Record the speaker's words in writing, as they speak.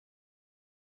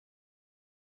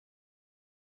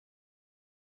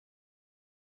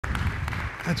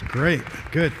That's great.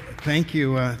 Good. Thank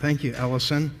you,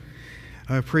 Ellison.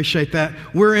 I appreciate that.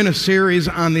 We're in a series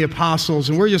on the apostles,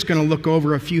 and we're just going to look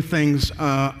over a few things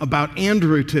about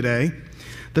Andrew today.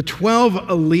 The 12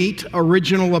 elite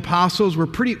original apostles were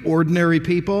pretty ordinary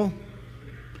people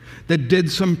that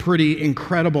did some pretty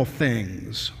incredible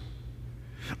things.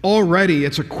 Already,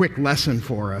 it's a quick lesson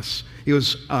for us. It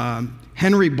was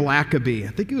Henry Blackaby,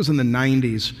 I think he was in the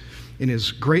 90s, in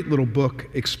his great little book,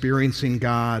 Experiencing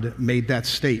God, made that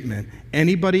statement.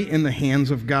 Anybody in the hands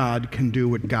of God can do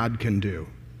what God can do.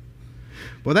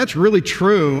 Well, that's really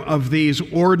true of these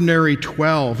ordinary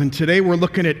 12. And today we're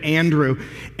looking at Andrew.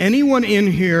 Anyone in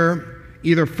here,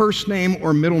 either first name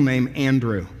or middle name,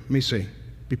 Andrew? Let me see.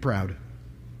 Be proud.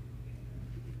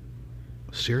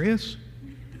 Serious?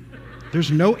 There's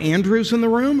no Andrews in the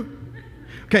room?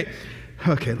 Okay,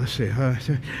 let's see.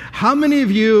 How many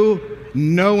of you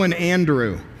know an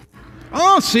Andrew?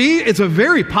 Oh, see, it's a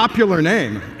very popular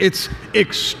name. It's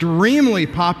extremely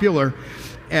popular,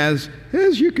 as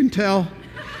you can tell.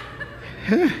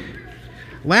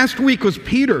 Last week was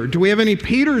Peter. Do we have any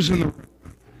Peters in the room?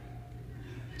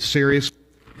 Seriously?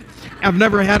 I've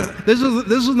never had it. This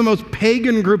is the most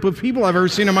pagan group of people I've ever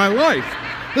seen in my life.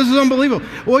 This is unbelievable.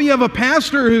 Well, you have a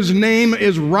pastor whose name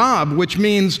is Robb, which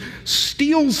means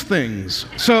steals things.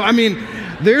 So, I mean,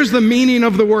 there's the meaning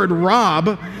of the word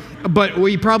Robb, but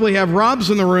we probably have Robbs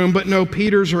in the room, but no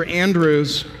Peters or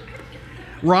Andrews.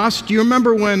 Ross, do you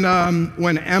remember when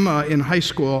Emma in high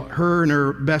school, her and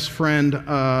her best friend,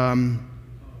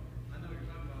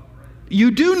 you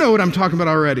do know what I'm talking about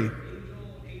already.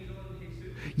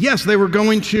 Yes, they were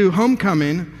going to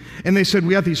homecoming. And they said,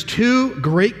 we have these two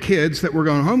great kids that we're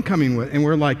going homecoming with. And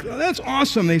we're like, oh, that's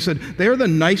awesome. They said, they're the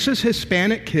nicest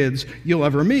Hispanic kids you'll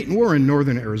ever meet. And we're in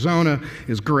northern Arizona.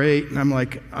 It's great. And I'm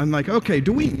like, okay,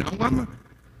 do we know them?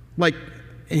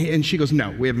 And she goes, no,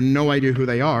 we have no idea who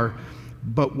they are.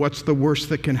 But what's the worst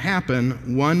that can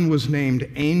happen? One was named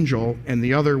Angel and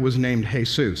the other was named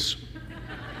Jesus.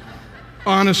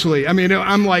 Honestly, I mean,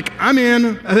 I'm like, I'm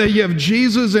in. You have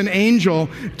Jesus and Angel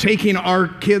taking our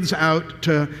kids out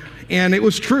to, and it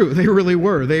was true. They really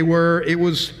were. It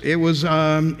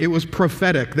was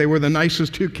prophetic. They were the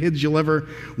nicest two kids you'll ever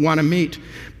want to meet.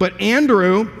 But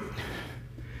Andrew,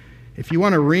 if you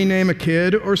want to rename a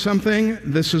kid or something,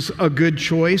 this is a good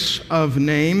choice of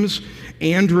names.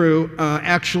 Andrew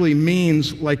actually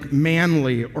means like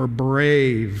manly or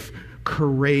brave,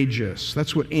 courageous.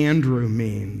 That's what Andrew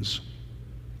means.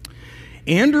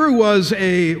 Andrew was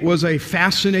a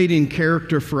fascinating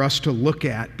character for us to look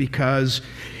at because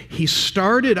he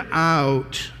started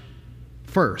out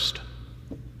first,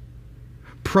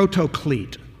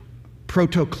 protocletus,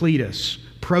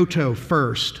 proto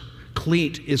first,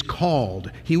 cleat is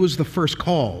called. He was the first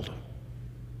called.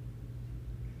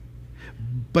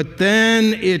 But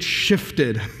then it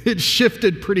shifted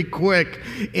pretty quick,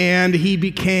 and he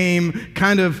became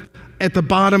kind of at the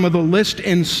bottom of the list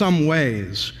in some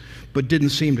ways, but didn't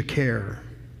seem to care.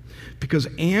 Because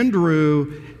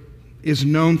Andrew is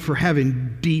known for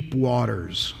having deep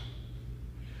waters.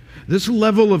 This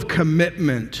level of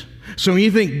commitment. So when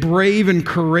you think brave and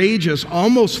courageous,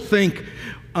 almost think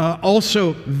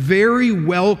also very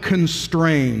well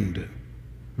constrained,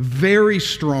 very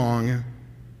strong,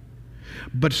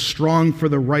 but strong for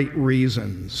the right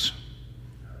reasons.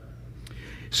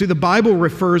 See, the Bible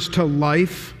refers to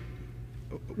life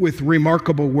with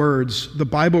remarkable words. The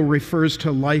Bible refers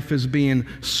to life as being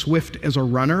swift as a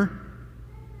runner,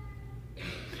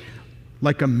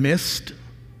 like a mist.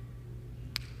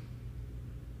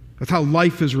 That's how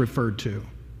life is referred to.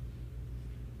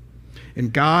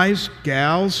 And guys,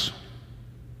 gals,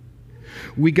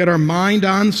 we get our mind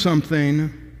on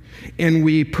something and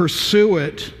we pursue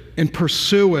it,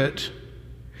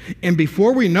 and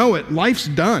before we know it, life's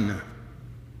done.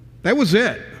 That was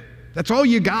it. That's all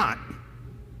you got.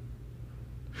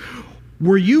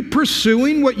 Were you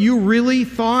pursuing what you really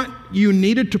thought you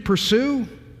needed to pursue?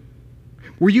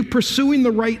 Were you pursuing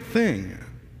the right thing?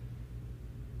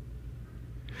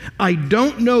 I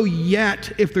don't know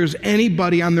yet if there's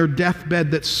anybody on their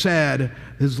deathbed that said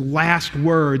his last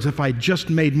words, if I just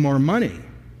made more money.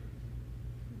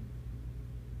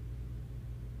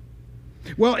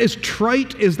 Well, as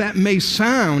trite as that may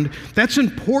sound, that's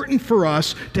important for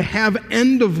us to have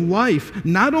end of life,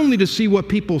 not only to see what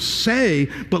people say,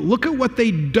 but look at what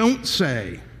they don't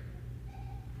say.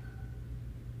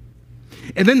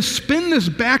 And then spin this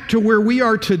back to where we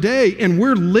are today, and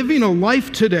we're living a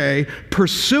life today,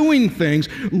 pursuing things,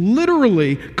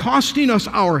 literally costing us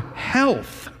our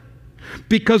health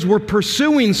because we're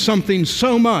pursuing something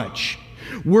so much.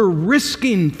 We're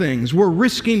risking things. We're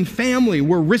risking family.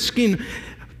 We're risking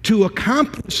to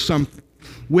accomplish something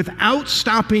without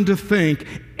stopping to think,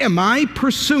 am I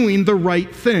pursuing the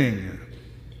right thing?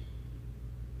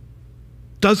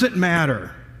 Does it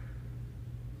matter?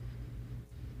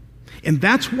 And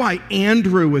that's why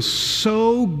Andrew is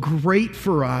so great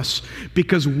for us,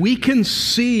 because we can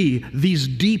see these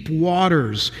deep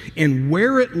waters and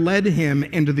where it led him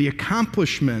into the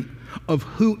accomplishment of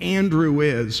who Andrew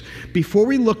is. Before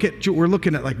we look at, we're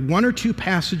looking at like one or two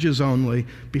passages only.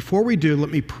 Before we do, let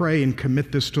me pray and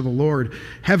commit this to the Lord.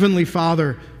 Heavenly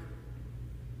Father,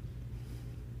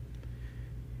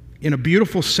 in a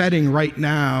beautiful setting right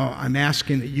now, I'm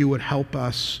asking that you would help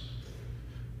us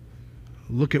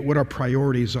look at what our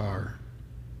priorities are.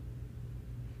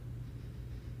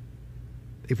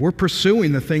 If we're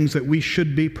pursuing the things that we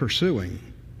should be pursuing,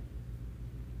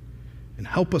 and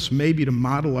help us maybe to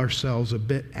model ourselves a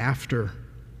bit after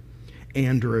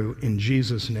Andrew, in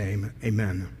Jesus' name,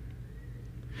 amen.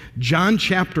 John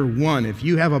chapter 1, if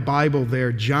you have a Bible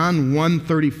there, John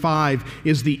 1:35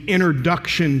 is the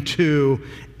introduction to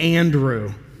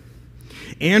Andrew.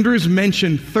 Andrew's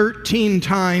mentioned 13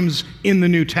 times in the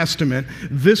New Testament.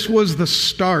 This was the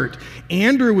start.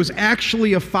 Andrew was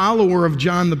actually a follower of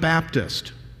John the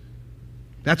Baptist.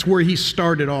 That's where he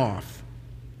started off,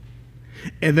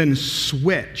 and then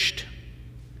switched.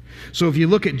 So if you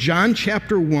look at John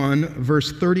chapter 1,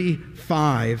 verse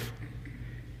 35,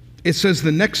 it says,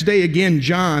 the next day again,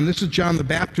 John, this is John the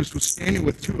Baptist, was standing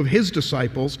with two of his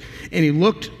disciples, and he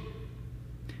looked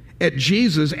at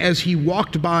Jesus as he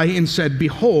walked by and said,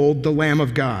 behold, the Lamb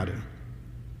of God.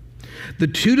 The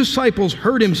two disciples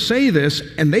heard him say this,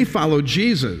 and they followed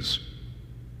Jesus.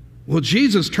 Well,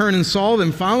 Jesus turned and saw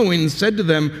them following and said to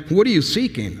them, what are you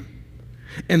seeking?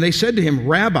 And they said to him,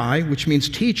 Rabbi, which means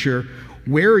teacher,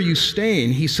 where are you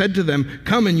staying? He said to them,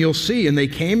 come and you'll see. And they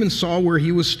came and saw where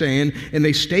he was staying, and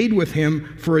they stayed with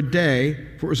him for a day,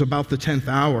 for it was about the 10th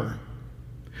hour.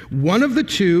 One of the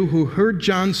two who heard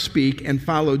John speak and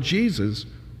followed Jesus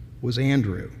was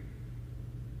Andrew,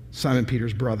 Simon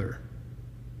Peter's brother.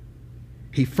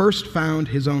 He first found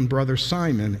his own brother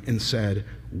Simon and said,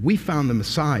 we found the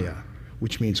Messiah,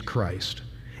 which means Christ.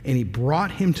 And he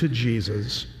brought him to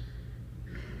Jesus.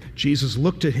 Jesus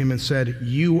looked at him and said,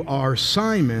 you are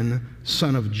Simon,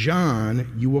 son of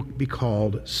John. You will be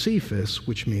called Cephas,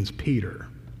 which means Peter.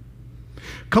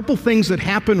 A couple things that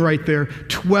happen right there.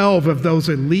 12 of those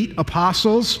elite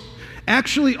apostles,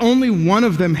 actually only one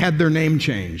of them had their name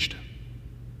changed.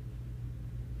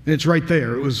 And it's right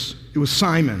there. It was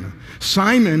Simon.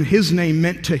 Simon, his name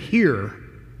meant to hear.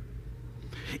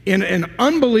 In an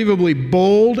unbelievably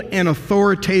bold and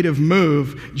authoritative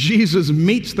move, Jesus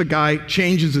meets the guy,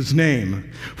 changes his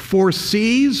name,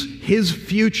 foresees his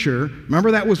future. Remember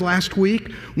that was last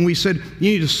week when we said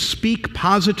you need to speak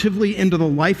positively into the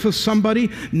life of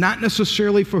somebody, not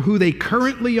necessarily for who they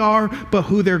currently are, but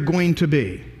who they're going to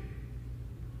be.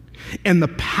 And the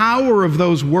power of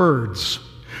those words,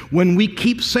 when we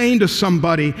keep saying to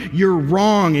somebody, you're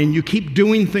wrong and you keep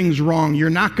doing things wrong, you're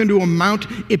not going to amount,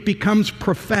 it becomes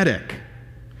prophetic.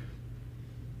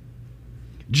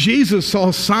 Jesus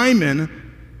saw Simon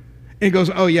and goes,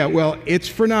 oh yeah, well, it's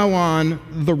for now on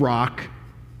the rock.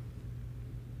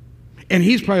 And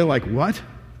he's probably like, what?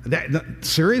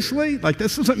 Seriously? Like,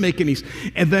 this doesn't make any sense.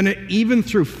 And then even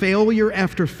through failure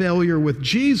after failure with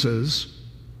Jesus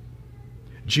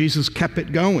kept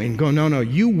it going. Go, no,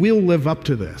 you will live up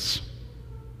to this.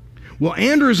 Well,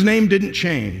 Andrew's name didn't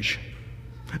change.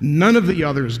 None of the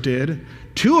others did.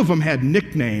 Two of them had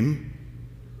nickname.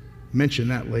 Mention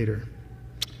that later.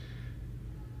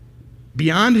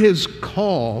 Beyond his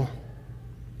call,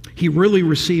 he really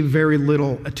received very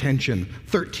little attention,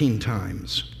 13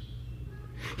 times.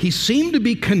 He seemed to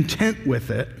be content with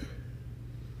it.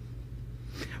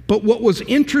 But what was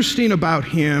interesting about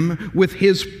him with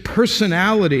his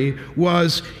personality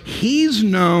was he's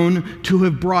known to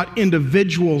have brought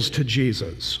individuals to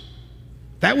Jesus.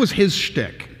 That was his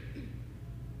shtick.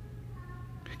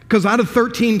 Because out of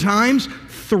 13 times,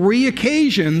 3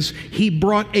 occasions, he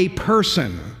brought a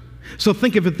person. So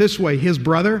think of it this way. His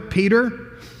brother,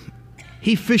 Peter,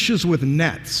 he fishes with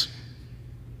nets.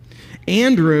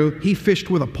 Andrew, he fished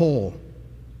with a pole.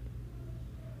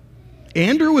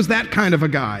 Andrew was that kind of a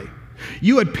guy.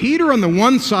 You had Peter on the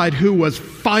one side who was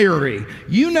fiery.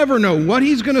 You never know what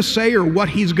he's going to say or what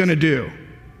he's going to do.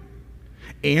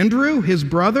 Andrew, his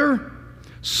brother,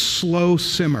 slow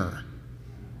simmer.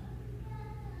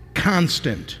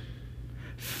 Constant.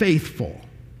 Faithful.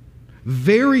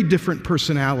 Very different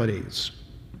personalities.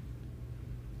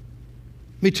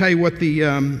 Let me tell you what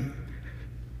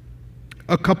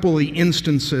a couple of the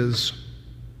instances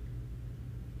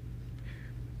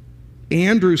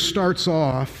Andrew starts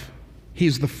off,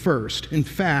 he's the first. In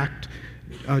fact,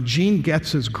 Gene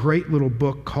Getz's great little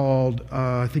book called,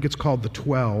 I think it's called The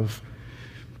 12,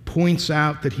 points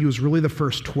out that he was really the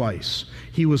first twice.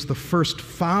 He was the first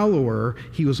follower.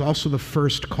 He was also the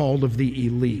first called of the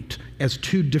elite, as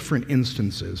two different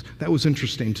instances. That was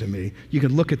interesting to me. You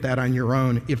can look at that on your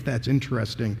own if that's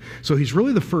interesting. So he's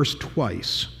really the first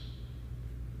twice.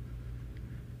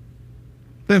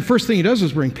 Then first thing he does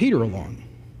is bring Peter along.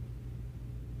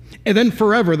 And then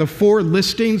forever, the four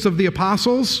listings of the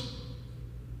apostles,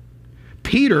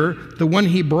 Peter, the one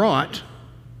he brought,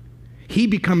 he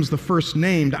becomes the first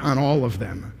named on all of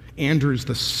them. Andrew's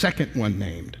the second one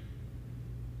named.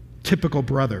 Typical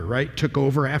brother, right? Took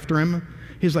over after him.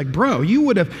 He's like, bro, you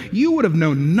would have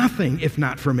known nothing if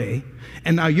not for me,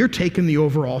 and now you're taking the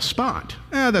overall spot.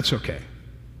 That's okay.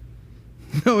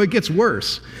 No, it gets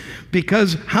worse.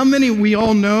 Because how many we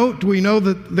all know, do we know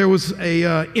that there was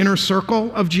a inner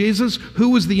circle of Jesus? Who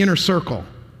was the inner circle?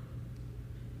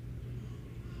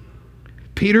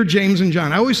 Peter, James, and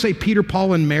John. I always say Peter,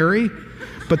 Paul, and Mary,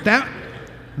 but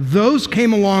those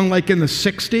came along like in the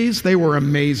 60s. They were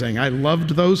amazing. I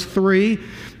loved those three.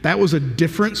 That was a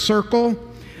different circle.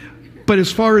 But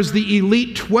as far as the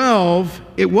elite 12,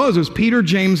 it was Peter,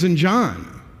 James, and John.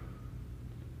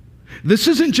 This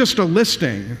isn't just a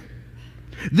listing.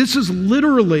 This is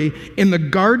literally in the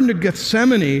Garden of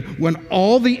Gethsemane when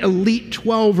all the elite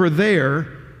 12 are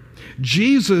there.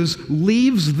 Jesus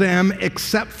leaves them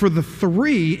except for the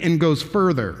three and goes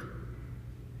further.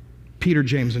 Peter,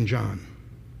 James, and John.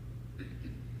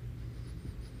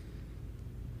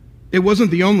 It wasn't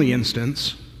the only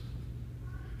instance.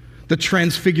 The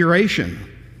Transfiguration.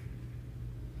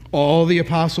 All the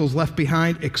apostles left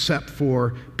behind except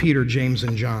for Peter, James,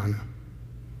 and John.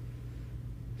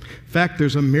 In fact,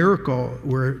 there's a miracle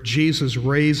where Jesus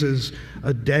raises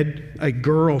a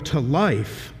girl to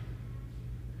life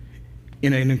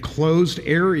in an enclosed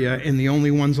area, and the only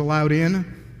ones allowed in?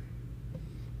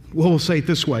 Well, we'll say it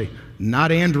this way,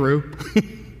 not Andrew.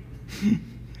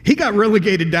 He got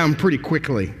relegated down pretty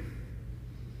quickly.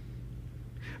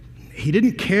 He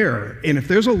didn't care. And if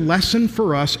there's a lesson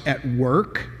for us at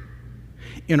work,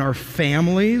 in our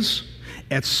families,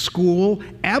 at school,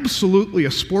 absolutely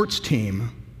a sports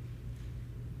team,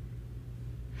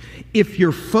 if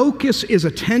your focus is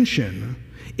attention,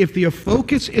 if the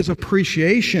focus is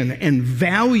appreciation and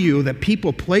value that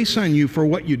people place on you for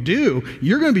what you do,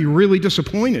 you're going to be really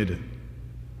disappointed.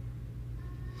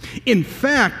 In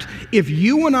fact, if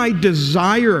you and I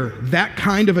desire that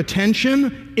kind of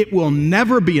attention, it will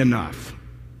never be enough.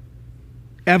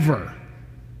 Ever.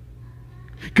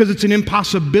 Because it's an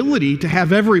impossibility to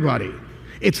have everybody.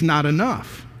 It's not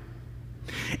enough.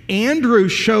 Andrew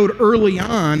showed early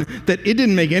on that it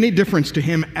didn't make any difference to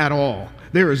him at all.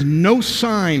 There is no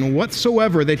sign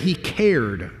whatsoever that he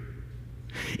cared.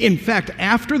 In fact,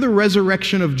 after the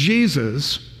resurrection of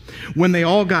Jesus, when they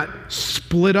all got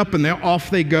split up and off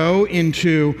they go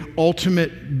into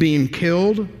ultimate being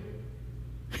killed,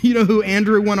 you know who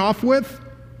Andrew went off with?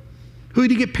 Who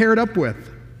did he get paired up with?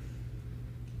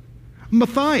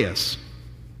 Matthias,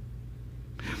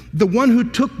 the one who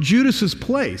took Judas's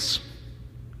place.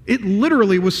 It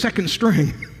literally was second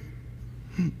string.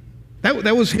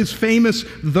 That was his famous,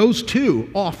 those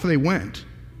two, off they went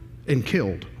and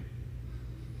killed.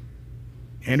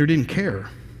 Andrew didn't care.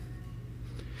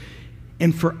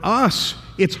 And for us,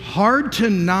 it's hard to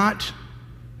not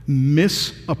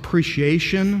miss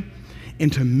appreciation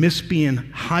and to miss being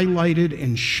highlighted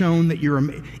and shown that you're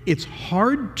amazing. It's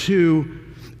hard to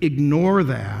ignore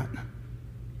that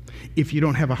if you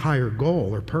don't have a higher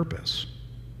goal or purpose.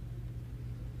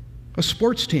 A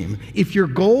sports team, if your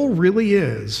goal really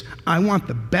is, I want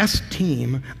the best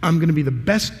team, I'm going to be the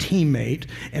best teammate,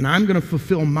 and I'm going to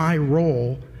fulfill my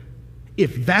role,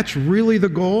 if that's really the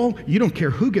goal, you don't care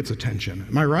who gets attention.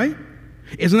 Am I right?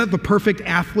 Isn't that the perfect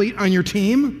athlete on your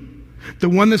team? The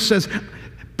one that says,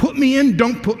 put me in,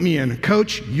 don't put me in.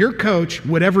 Coach, you're coach.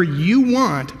 Whatever you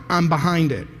want, I'm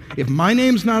behind it. If my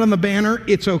name's not on the banner,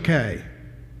 it's okay.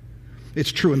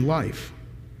 It's true in life.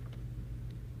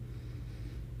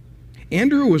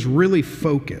 Andrew was really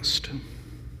focused.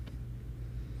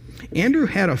 Andrew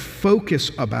had a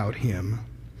focus about him.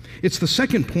 It's the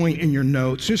second point in your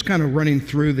notes, just kind of running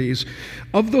through these.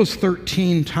 Of those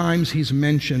 13 times he's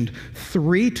mentioned,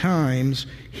 3 times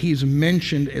he's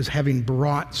mentioned as having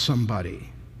brought somebody.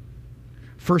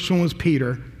 First one was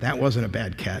Peter. That wasn't a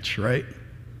bad catch, right?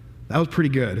 That was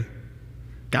pretty good.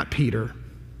 Got Peter.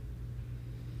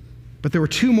 But there were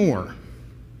 2 more.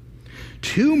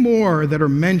 2 more that are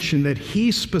mentioned that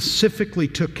he specifically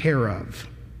took care of.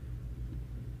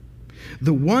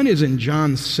 The one is in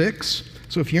John 6.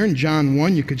 So if you're in John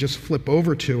 1, you could just flip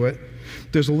over to it.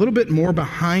 There's a little bit more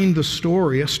behind the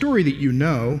story, a story that you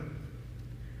know.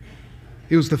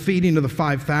 It was the feeding of the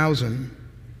 5,000.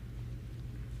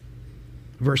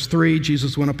 Verse 3,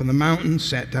 Jesus went up on the mountain,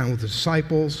 sat down with the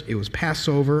disciples. It was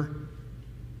Passover.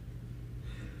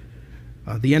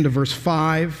 The end of verse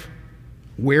 5,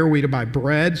 where are we to buy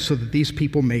bread so that these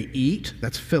people may eat?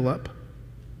 That's Philip.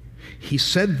 He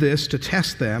said this to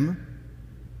test them.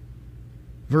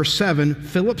 Verse 7,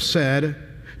 Philip said,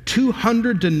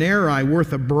 200 denarii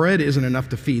worth of bread isn't enough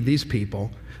to feed these people.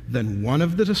 Then one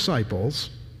of the disciples,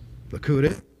 look who it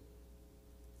is,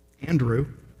 Andrew,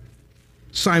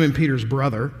 Simon Peter's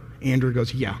brother. Andrew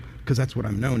goes, yeah, because that's what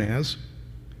I'm known as.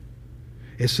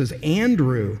 It says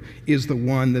Andrew is the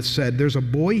one that said, there's a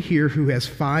boy here who has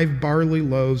 5 barley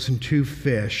loaves and 2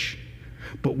 fish,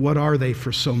 but what are they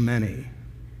for so many?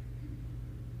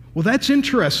 Well, that's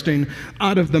interesting.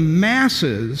 Out of the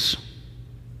masses,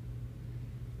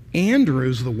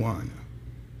 Andrew's the one.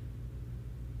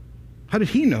 How did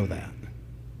he know that?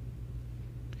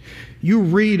 You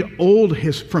read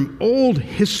from old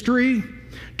history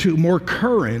to more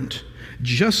current,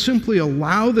 just simply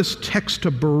allow this text to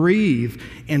breathe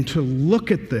and to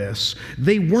look at this.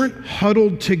 They weren't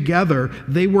huddled together.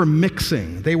 They were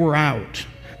mixing. They were out.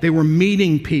 They were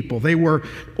meeting people. They were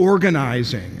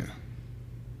organizing.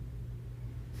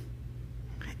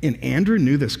 And Andrew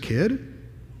knew this kid?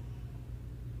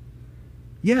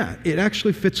 Yeah, it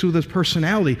actually fits with his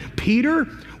personality. Peter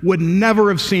would never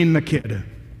have seen the kid.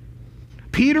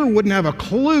 Peter wouldn't have a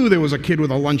clue there was a kid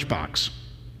with a lunchbox.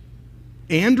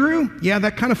 Andrew, yeah,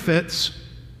 that kind of fits.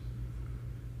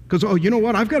 Because, oh, you know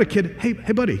what? I've got a kid. Hey,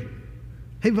 buddy.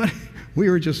 Hey, buddy. We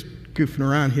were just goofing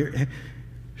around here.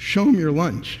 Show him your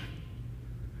lunch.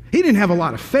 He didn't have a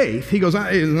lot of faith. He goes,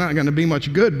 it's not going to be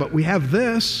much good, but we have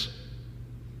this.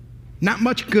 Not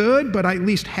much good, but I at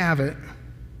least have it.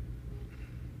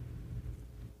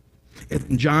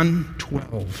 In John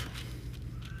 12.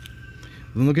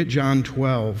 Look at John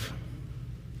 12.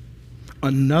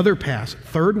 Another pass,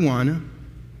 third one,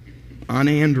 on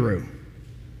Andrew.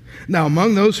 Now,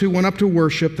 among those who went up to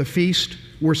worship the feast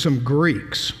were some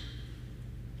Greeks.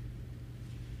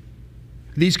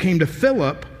 These came to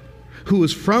Philip, who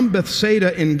was from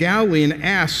Bethsaida in Galilee, and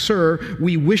asked, Sir,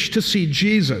 we wish to see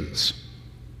Jesus.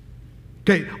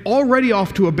 Okay, already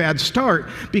off to a bad start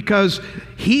because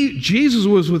Jesus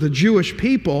was with the Jewish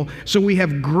people, so we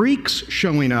have Greeks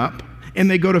showing up, and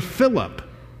they go to Philip.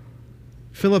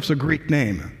 Philip's a Greek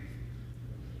name.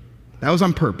 That was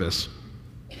on purpose.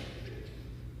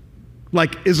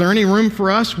 Like, is there any room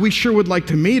for us? We sure would like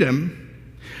to meet him.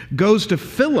 Goes to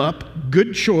Philip,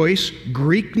 good choice,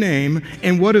 Greek name,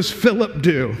 and what does Philip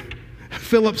do?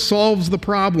 Philip solves the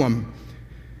problem.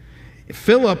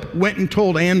 Philip went and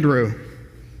told Andrew,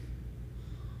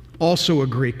 also a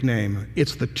Greek name.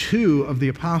 It's the 2 of the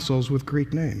apostles with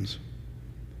Greek names.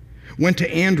 Went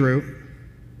to Andrew.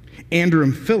 Andrew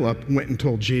and Philip went and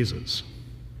told Jesus.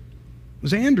 It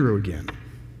was Andrew again.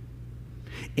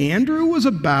 Andrew was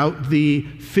about the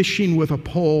fishing with a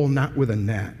pole, not with a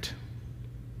net.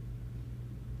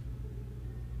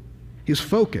 He's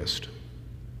focused.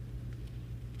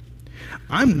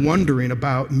 I'm wondering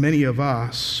about many of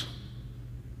us.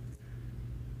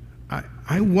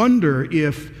 I wonder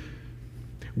if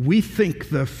we think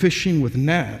the fishing with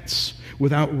nets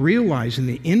without realizing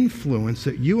the influence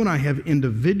that you and I have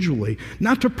individually,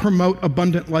 not to promote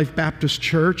Abundant Life Baptist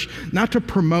Church, not to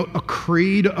promote a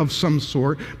creed of some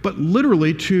sort, but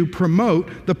literally to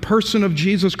promote the person of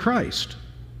Jesus Christ.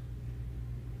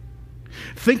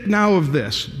 Think now of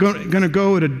this. Going to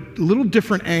go at a little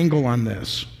different angle on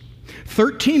this.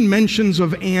 13 mentions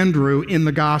of Andrew in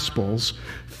the Gospels.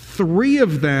 3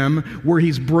 of them where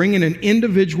he's bringing an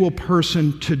individual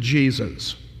person to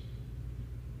Jesus.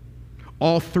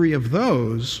 All 3 of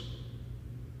those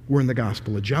were in the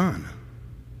Gospel of John.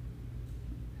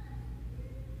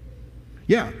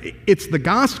 Yeah, it's the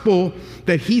gospel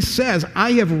that he says,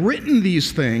 I have written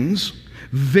these things,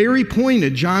 very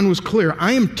pointed. John was clear.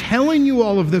 I am telling you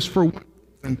all of this for one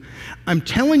reason. I'm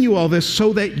telling you all this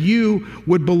so that you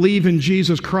would believe in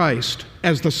Jesus Christ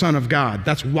as the Son of God.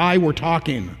 That's why we're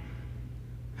talking.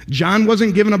 John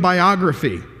wasn't given a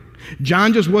biography.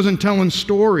 John just wasn't telling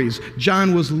stories.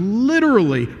 John was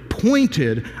literally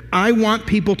pointed, I want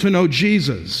people to know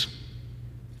Jesus.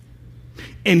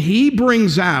 And he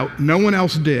brings out, no one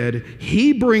else did,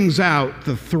 he brings out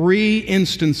the 3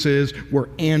 instances where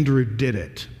Andrew did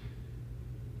it.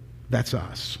 That's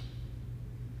us.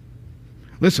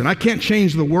 Listen, I can't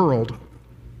change the world,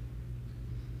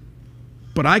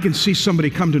 but I can see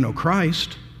somebody come to know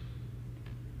Christ.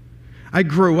 I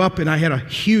grew up and I had a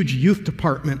huge youth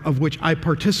department of which I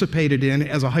participated in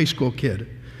as a high school kid.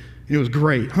 And it was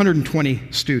great, 120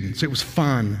 students. It was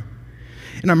fun.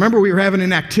 And I remember we were having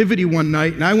an activity one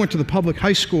night, and I went to the public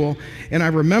high school, and I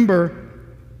remember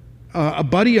a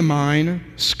buddy of mine,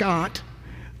 Scott,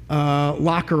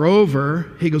 locker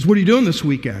over. He goes, "What are you doing this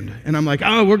weekend?" And I'm like,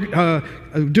 "Oh, we're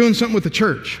doing something with the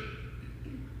church."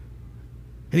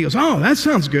 And he goes, "Oh, that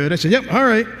sounds good." I said, "Yep, all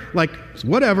right, like,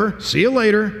 whatever, see you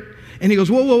later." And he goes,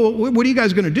 "Whoa, what are you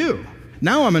guys going to do?"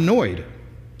 Now I'm annoyed.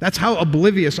 That's how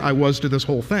oblivious I was to this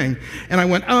whole thing. And I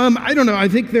went, I don't know, I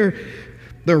think they're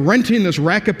renting this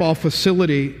racquetball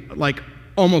facility like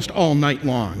almost all night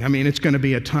long. I mean, it's going to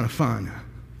be a ton of fun.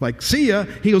 Like, see ya.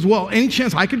 He goes, "Well, any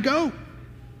chance I could go?"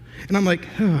 And I'm like,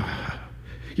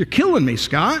 "You're killing me,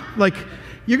 Scott. Like,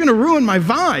 you're going to ruin my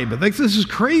vibe. Like, this is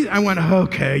crazy." I went,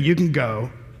 "Okay, you can go."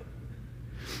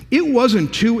 It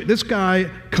wasn't this guy,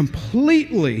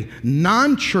 completely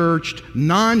non-churched,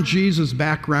 non-Jesus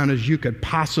background as you could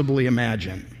possibly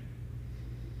imagine.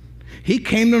 He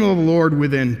came to know the Lord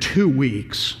within 2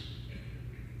 weeks.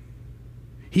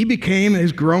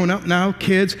 He's grown up now,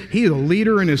 kids. He's a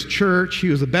leader in his church. He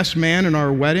was the best man in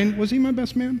our wedding. Was he my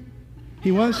best man?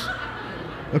 He was?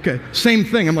 Okay, same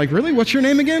thing. I'm like, "Really? What's your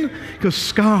name again?" He goes,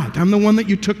 "Scott. I'm the one that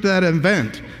you took to that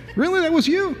event." "Really? That was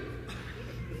you?"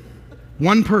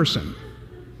 One person.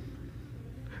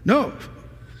 No,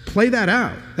 play that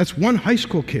out. That's one high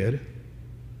school kid,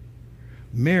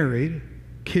 married,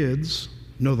 kids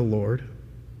know the Lord.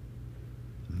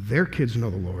 Their kids know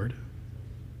the Lord.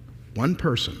 One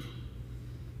person.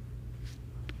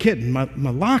 Kid in my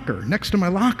locker, next to my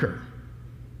locker,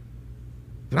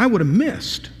 that I would have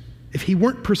missed if he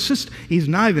weren't persistent. He's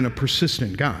not even a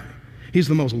persistent guy. He's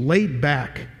the most laid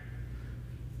back.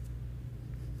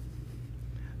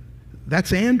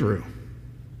 That's Andrew.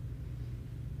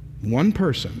 One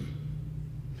person.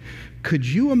 Could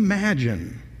you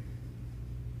imagine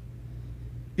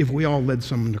if we all led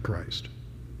someone to Christ?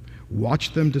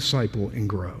 Watch them disciple and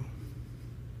grow.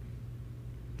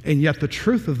 And yet the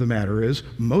truth of the matter is,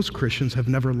 most Christians have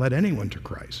never led anyone to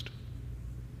Christ.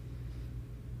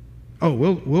 Oh,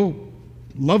 we'll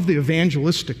love the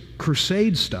evangelistic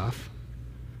crusade stuff.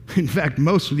 In fact,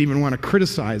 most would even want to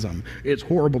criticize them. It's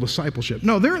horrible discipleship.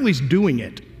 No, they're at least doing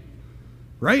it,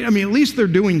 right? I mean, at least they're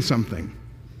doing something.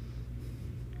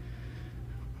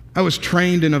 I was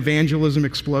trained in evangelism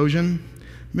explosion.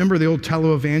 Remember the old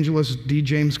televangelist D.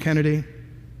 James Kennedy?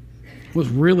 Was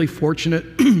really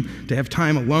fortunate to have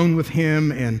time alone with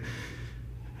him. And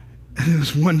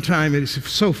this one time, it's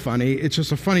so funny. It's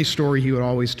just a funny story he would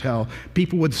always tell.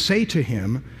 People would say to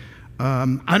him,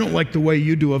 "I don't like the way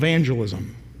you do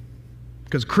evangelism."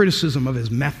 Because criticism of his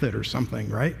method or something,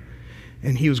 right?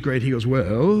 And he was great. He goes,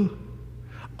 "Well,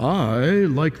 I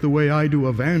like the way I do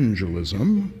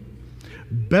evangelism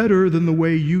better than the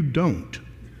way you don't."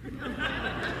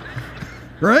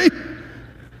 Right?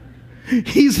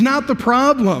 He's not the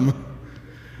problem.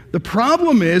 The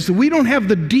problem is that we don't have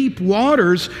the deep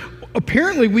waters.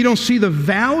 Apparently, we don't see the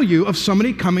value of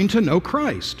somebody coming to know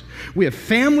Christ. We have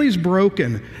families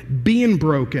broken, being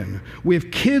broken. We have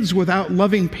kids without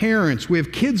loving parents. We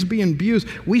have kids being abused.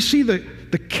 We see the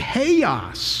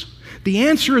chaos. The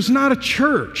answer is not a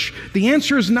church. The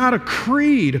answer is not a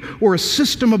creed or a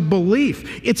system of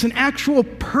belief. It's an actual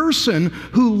person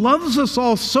who loves us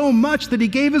all so much that he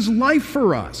gave his life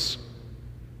for us.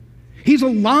 He's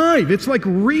alive. It's like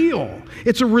real.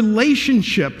 It's a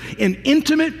relationship, an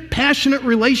intimate, passionate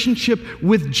relationship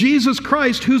with Jesus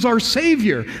Christ, who's our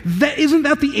Savior. Isn't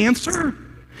that the answer?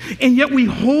 And yet we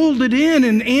hold it in,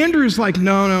 and Andrew's like,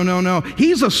 no.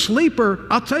 He's a sleeper.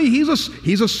 I'll tell you,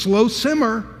 he's a slow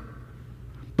simmer.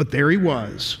 But there he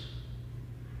was.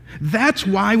 That's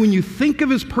why when you think of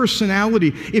his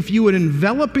personality, if you would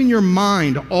envelop in your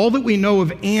mind all that we know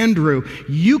of Andrew,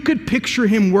 you could picture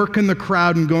him working the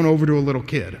crowd and going over to a little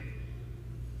kid.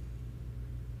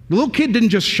 The little kid didn't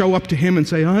just show up to him and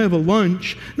say, "I have a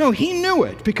lunch." No, he knew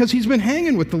it because he's been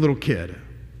hanging with the little kid.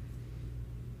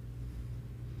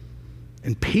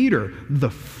 And Peter,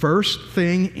 the first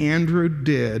thing Andrew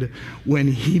did when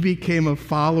he became a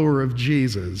follower of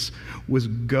Jesus was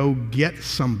go get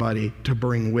somebody to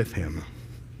bring with him.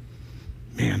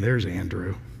 Man, there's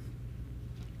Andrew.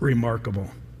 Remarkable.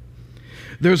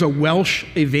 There's a Welsh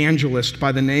evangelist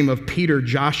by the name of Peter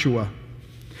Joshua.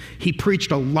 He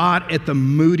preached a lot at the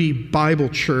Moody Bible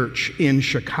Church in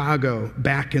Chicago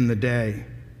back in the day.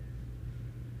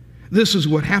 This is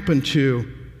what happened to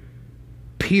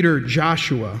Peter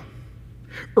Joshua.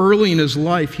 Early in his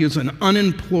life, he was an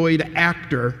unemployed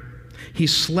actor He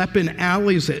slept in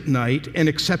alleys at night and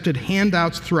accepted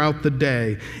handouts throughout the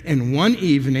day. And one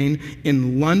evening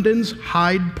in London's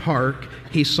Hyde Park,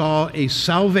 he saw a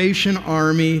Salvation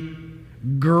Army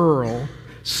girl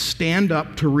stand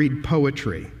up to read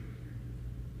poetry.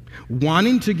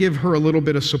 Wanting to give her a little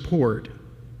bit of support,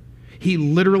 he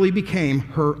literally became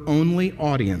her only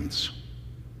audience.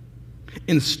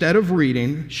 Instead of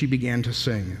reading, she began to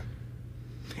sing.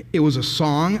 It was a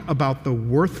song about the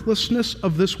worthlessness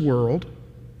of this world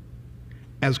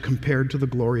as compared to the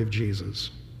glory of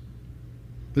Jesus.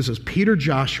 This is Peter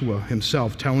Joshua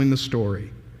himself telling the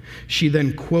story. She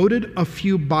then quoted a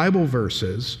few Bible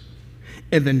verses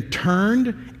and then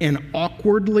turned and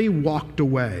awkwardly walked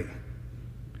away.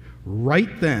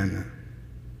 Right then,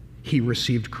 he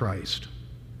received Christ.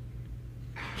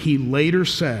 He later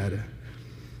said,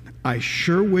 "I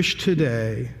sure wish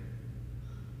today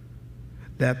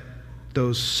that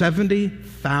those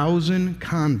 70,000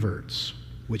 converts,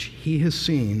 which he has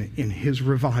seen in his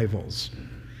revivals,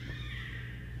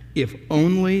 if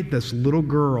only this little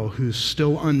girl who's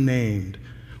still unnamed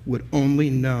would only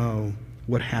know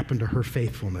what happened to her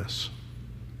faithfulness."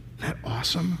 Isn't that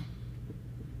awesome?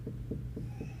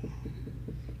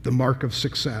 The mark of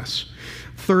success.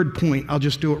 Third point, I'll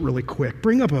just do it really quick.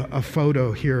 Bring up a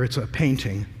photo here. It's a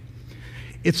painting.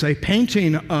 It's a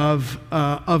painting of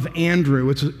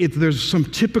Andrew. There's some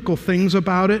typical things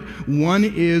about it. One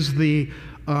is the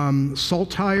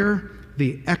saltire,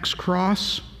 the X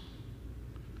cross.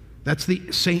 That's the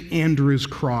St. Andrew's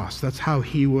cross. That's how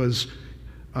he was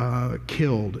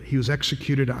killed. He was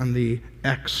executed on the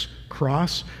X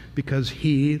cross because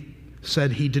he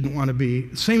said he didn't want to be,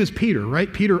 same as Peter,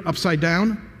 right? Peter upside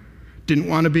down, didn't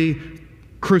want to be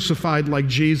crucified like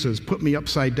Jesus, put me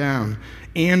upside down.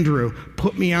 Andrew,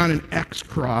 put me on an X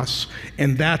cross,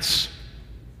 and that's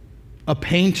a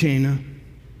painting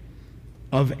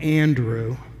of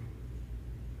Andrew.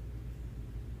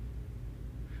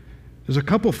 There's a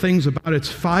couple things about it. It's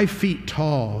 5 feet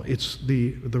tall. It's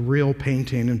the real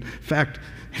painting. In fact,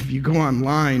 if you go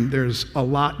online, there's a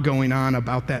lot going on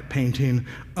about that painting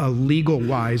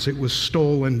legal-wise. It was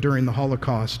stolen during the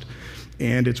Holocaust,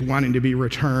 and it's wanting to be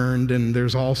returned, and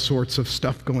there's all sorts of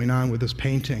stuff going on with this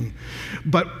painting.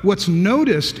 But what's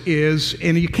noticed is,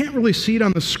 and you can't really see it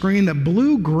on the screen, that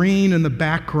blue-green in the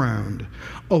background,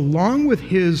 along with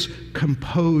his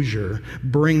composure,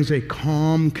 brings a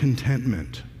calm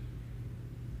contentment,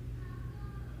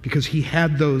 because he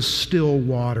had those still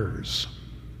waters.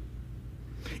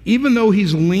 Even though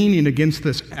he's leaning against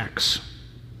this X,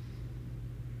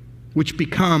 which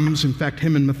becomes, in fact,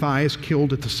 him and Matthias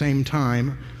killed at the same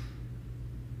time.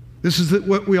 This is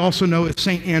what we also know as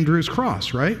St. Andrew's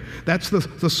cross, right? That's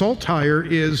the saltire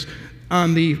is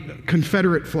on the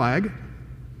Confederate flag.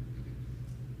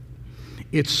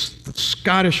 It's the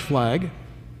Scottish flag.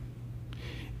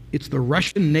 It's the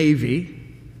Russian Navy.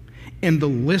 And the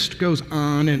list goes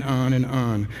on and on and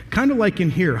on. Kind of like in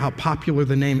here, how popular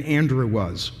the name Andrew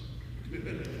was.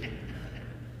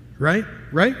 Right?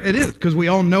 Right? It is, because we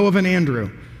all know of an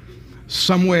Andrew.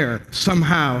 Somewhere,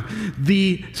 somehow.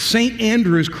 The St.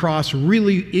 Andrew's cross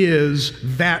really is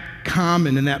that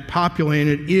common and that popular, and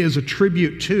it is a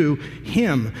tribute to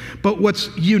him. But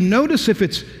you notice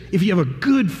if you have a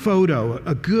good photo,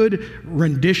 a good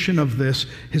rendition of this,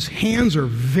 his hands are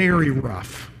very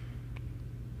rough.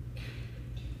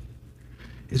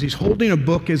 Is he's holding a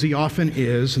book, as he often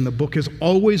is, and the book is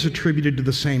always attributed to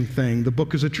the same thing. The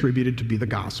book is attributed to be the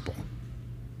gospel.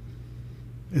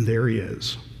 And there he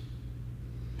is.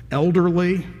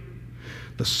 Elderly,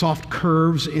 the soft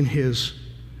curves in his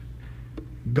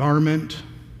garment,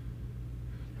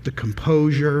 the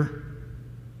composure,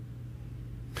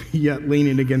 yet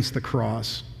leaning against the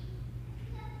cross.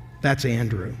 That's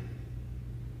Andrew.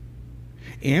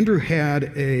 Andrew had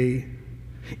an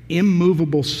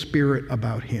immovable spirit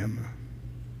about him.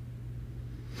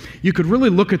 You could really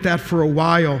look at that for a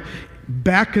while.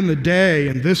 Back in the day,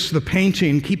 and the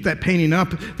painting, keep that painting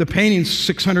up, the painting's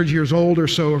 600 years old or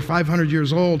so, or 500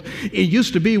 years old. It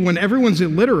used to be when everyone's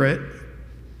illiterate,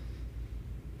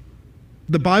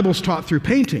 the Bible's taught through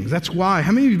paintings. That's why.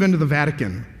 How many of you have been to the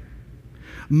Vatican?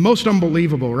 Most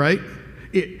unbelievable, right?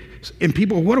 And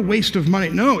people, what a waste of money.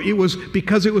 No, it was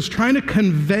because it was trying to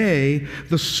convey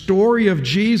the story of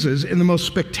Jesus in the most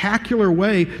spectacular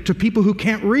way to people who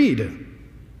can't read.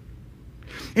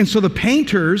 And so the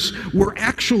painters they're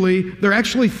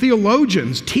actually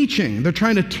theologians teaching. They're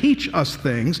trying to teach us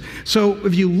things. So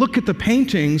if you look at the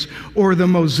paintings or the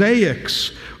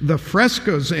mosaics, the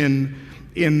frescoes in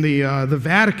the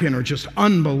Vatican are just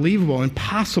unbelievable,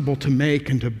 impossible to make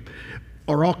and to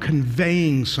are all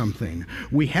conveying something.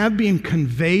 We have been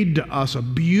conveyed to us a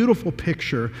beautiful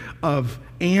picture of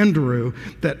Andrew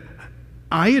that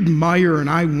I admire and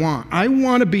I want. I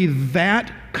want to be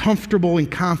that comfortable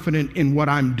and confident in what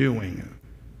I'm doing.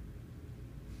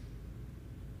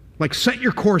 Like, set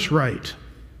your course right.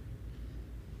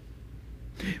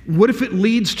 What if it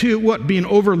leads to what? Being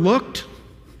overlooked?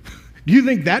 Do you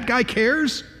think that guy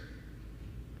cares?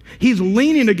 He's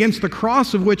leaning against the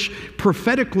cross of which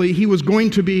prophetically he was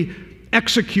going to be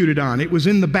executed on. It was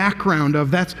in the background of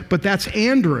but that's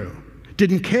Andrew.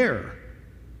 Didn't care.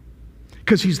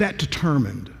 Because he's that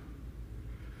determined.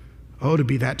 Oh, to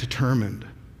be that determined.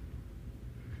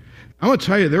 I want to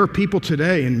tell you, there are people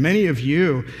today, and many of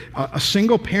you, a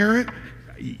single parent,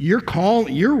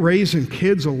 you're raising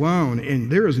kids alone,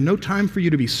 and there is no time for you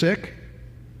to be sick.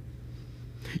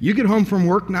 You get home from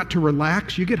work not to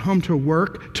relax. You get home to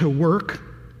work to work.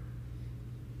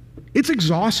 It's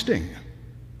exhausting.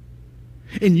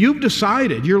 And you've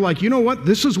decided, you're like, you know what,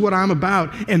 this is what I'm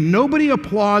about. And nobody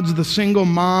applauds the single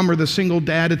mom or the single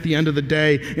dad at the end of the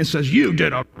day and says, you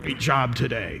did a great job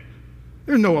today.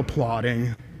 There's no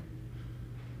applauding.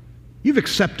 You've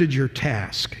accepted your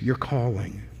task, your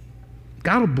calling.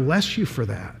 God will bless you for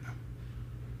that.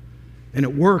 And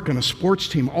at work, on a sports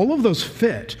team, all of those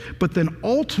fit. But then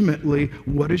ultimately,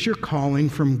 what is your calling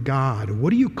from God?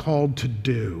 What are you called to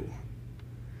do?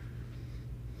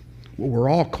 Well, we're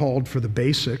all called for the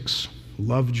basics: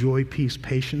 love, joy, peace,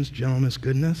 patience, gentleness,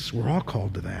 goodness. We're all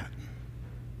called to that,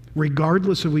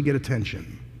 regardless if we get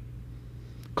attention.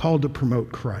 Called to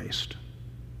promote Christ.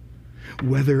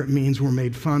 Whether it means we're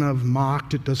made fun of,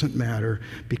 mocked, it doesn't matter,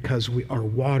 because our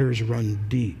waters run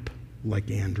deep like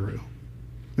Andrew.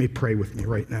 Let me pray with me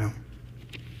right now.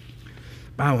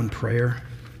 Bow in prayer.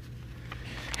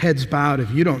 Heads bowed.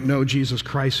 If you don't know Jesus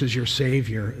Christ as your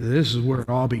Savior, this is where it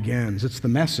all begins. It's the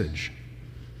message.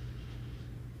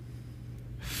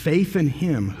 Faith in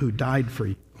Him who died for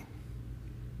you.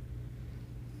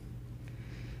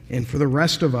 And for the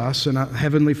rest of us, and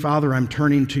Heavenly Father, I'm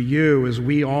turning to you as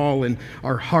we all in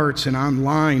our hearts and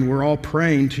online, we're all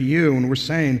praying to you, and we're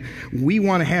saying, we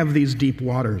want to have these deep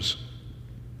waters.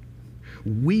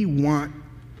 We want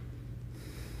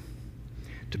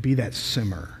to be that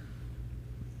simmer,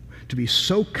 to be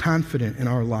so confident in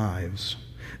our lives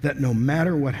that no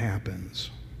matter what happens,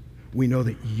 we know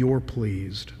that you're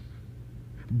pleased.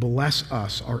 Bless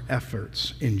us, our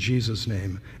efforts. In Jesus'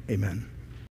 name, amen.